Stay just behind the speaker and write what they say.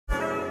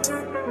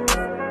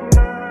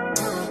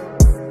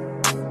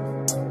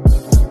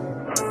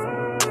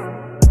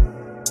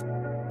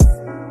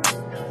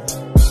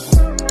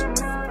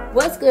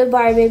What's good,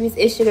 Barbie babies?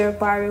 It's your girl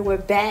Barbie. We're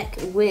back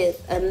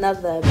with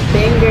another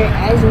banger.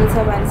 As you can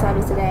tell by the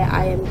title today,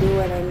 I am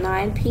doing a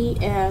 9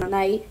 p.m.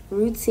 night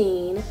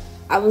routine.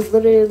 I was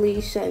literally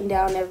shutting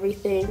down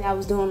everything I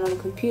was doing on the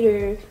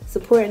computer,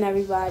 supporting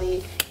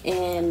everybody,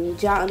 and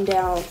jotting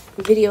down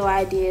video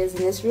ideas,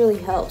 and this really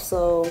helps.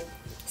 So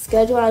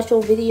schedule out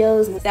your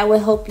videos, and that will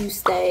help you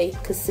stay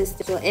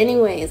consistent. So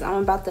anyways,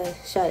 I'm about to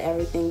shut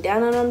everything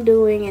down that I'm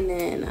doing, and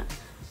then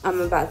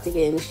I'm about to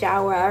get in the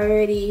shower.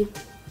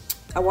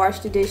 I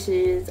washed the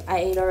dishes, I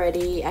ate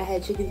already. I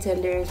had chicken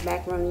tenders,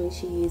 macaroni and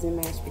cheese, and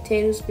mashed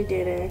potatoes for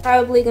dinner.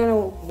 Probably gonna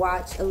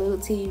watch a little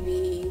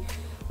TV.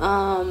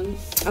 I'm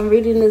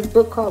reading this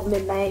book called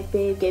Midnight.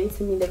 Babe gave it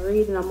to me to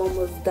read, and I'm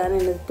almost done,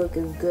 and this book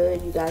is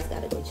good. You guys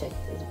gotta go check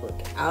this book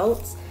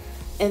out.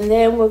 And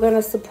then we're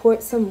gonna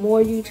support some more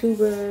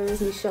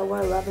YouTubers and show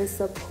our love and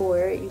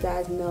support. You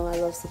guys know I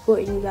love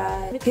supporting you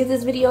guys. Give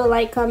this video a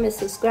like, comment,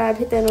 subscribe,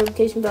 hit that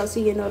notification bell so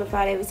you get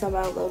notified every time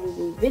I upload a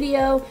new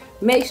video.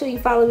 Make sure you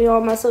follow me on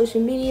all my social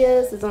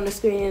medias. It's on the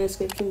screen in the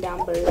description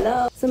down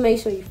below. So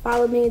make sure you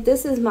follow me.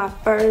 This is my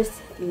first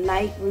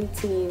night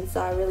routine,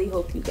 so I really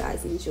hope you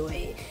guys enjoy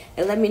it.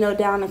 And let me know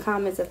down in the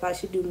comments if I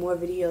should do more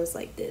videos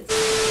like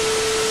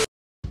this.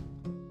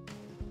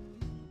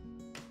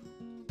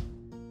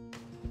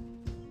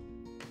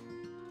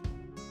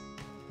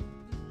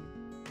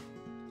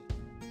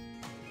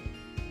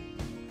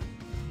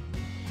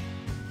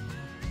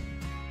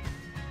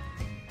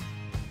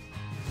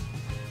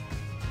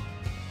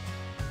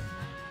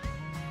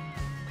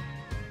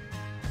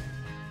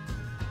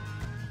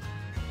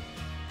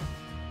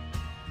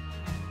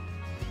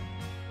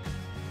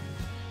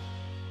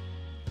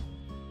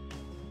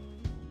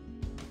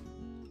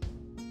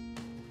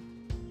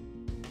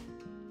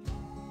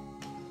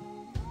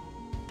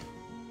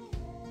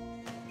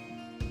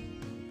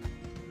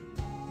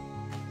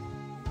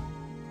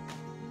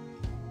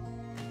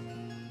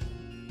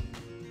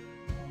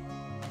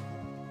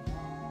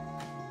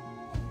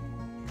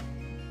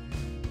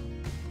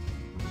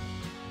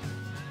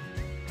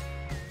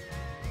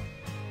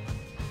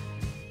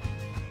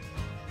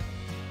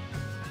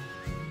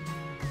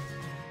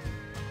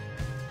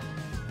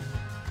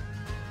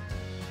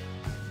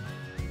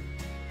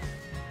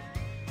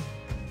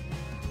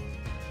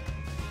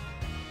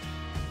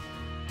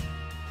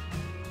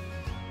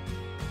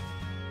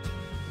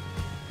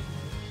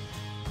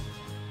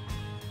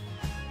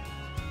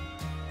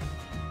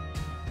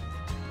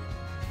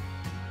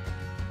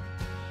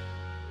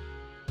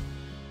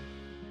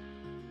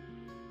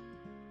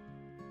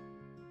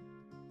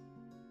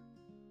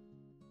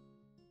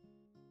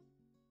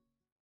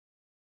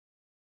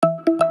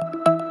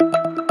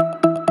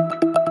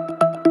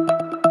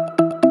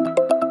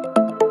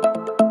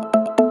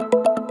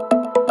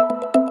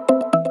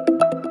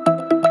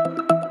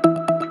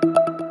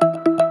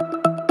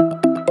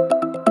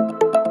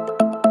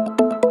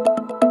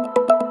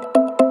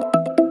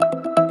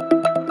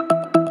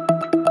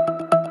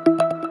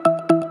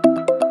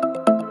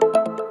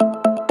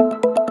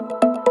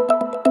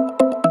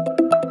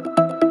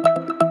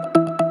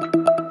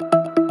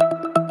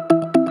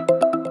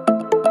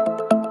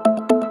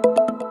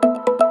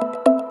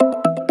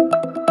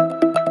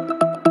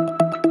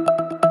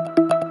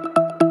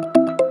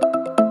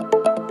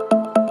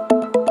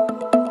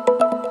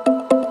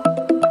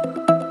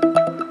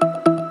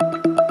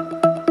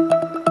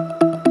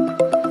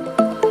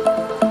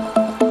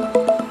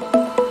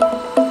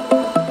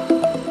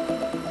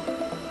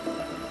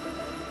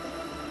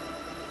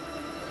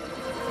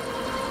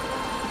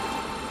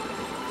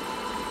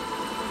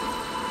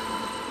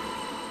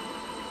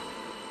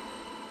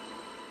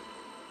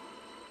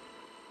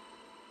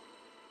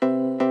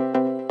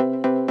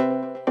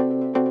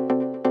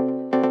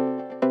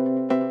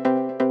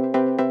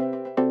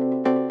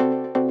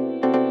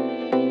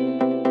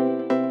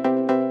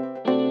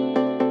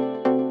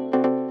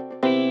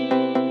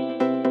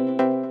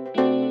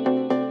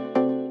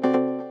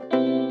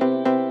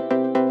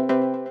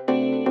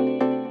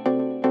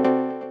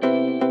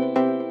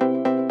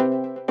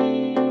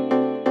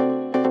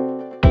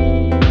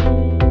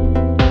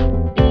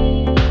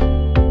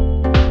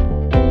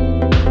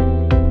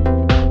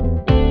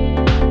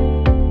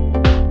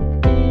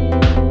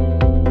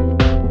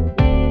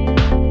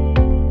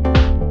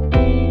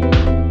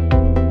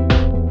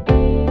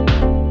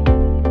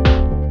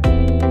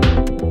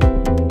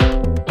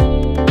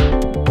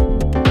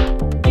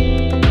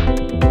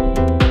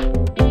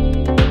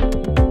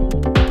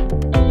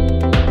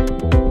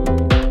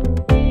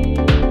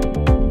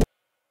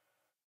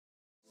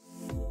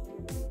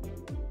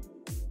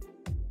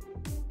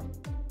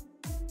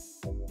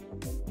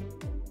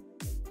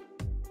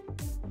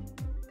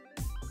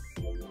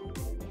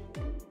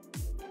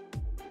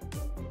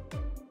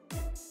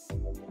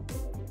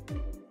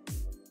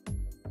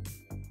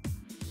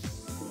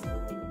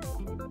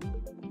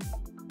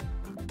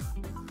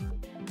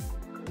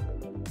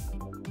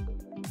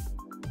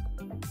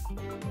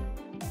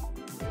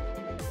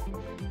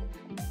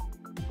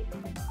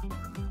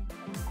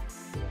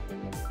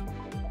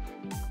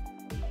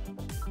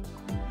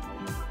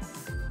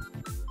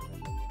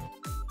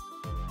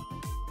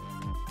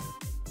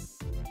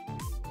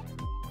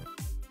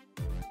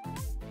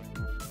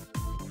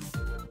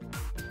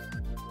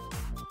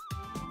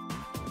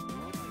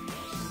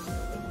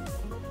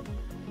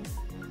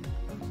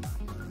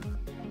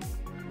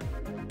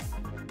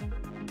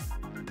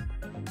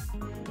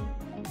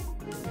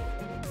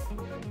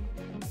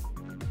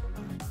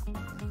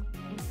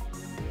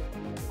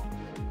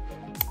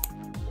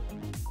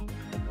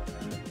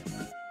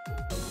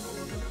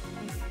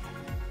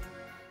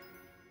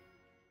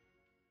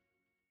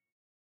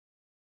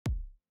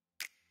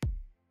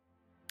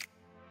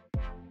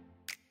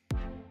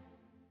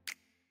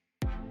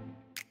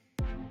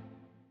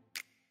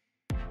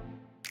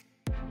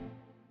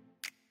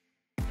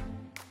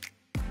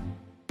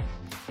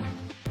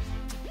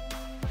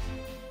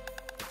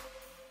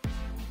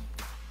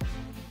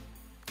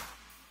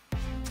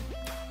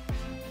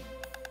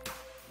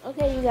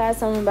 Okay, you guys,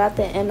 so I'm about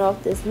to end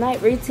off this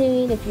night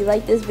routine. If you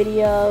like this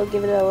video,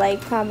 give it a like,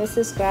 comment,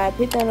 subscribe,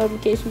 hit that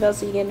notification bell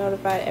so you get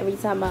notified every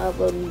time I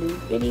upload a new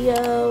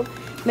video.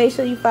 Make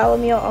sure you follow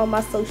me on all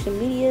my social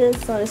medias.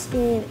 It's on the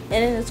screen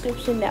and in the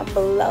description down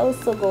below,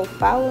 so go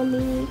follow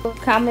me.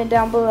 Comment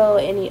down below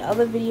any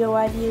other video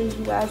ideas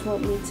you guys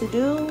want me to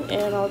do,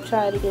 and I'll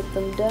try to get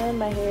them done.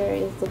 My hair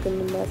is looking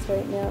a mess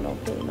right now,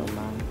 don't pay no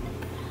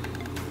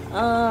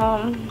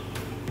mind.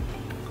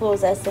 What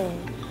was I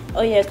saying?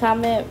 Oh yeah,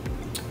 comment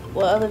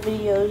what other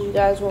videos you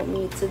guys want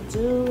me to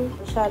do.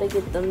 I'll try to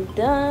get them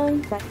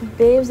done.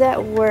 Babe's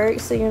at work,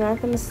 so you're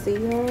not gonna see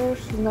her.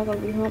 She's not gonna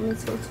be home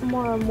until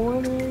tomorrow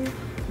morning.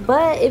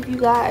 But if you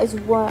guys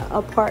want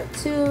a part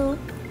 2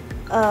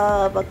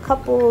 of a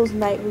couple's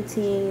night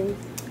routine,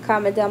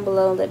 comment down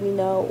below and let me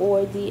know,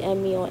 or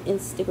DM me on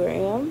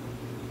Instagram.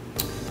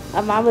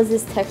 I was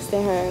just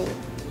texting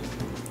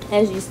her.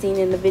 As you've seen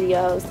in the video,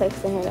 I was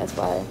texting her. That's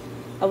why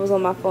I was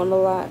on my phone a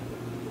lot.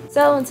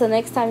 So until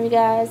next time, you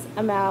guys,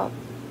 I'm out.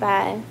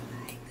 Bye.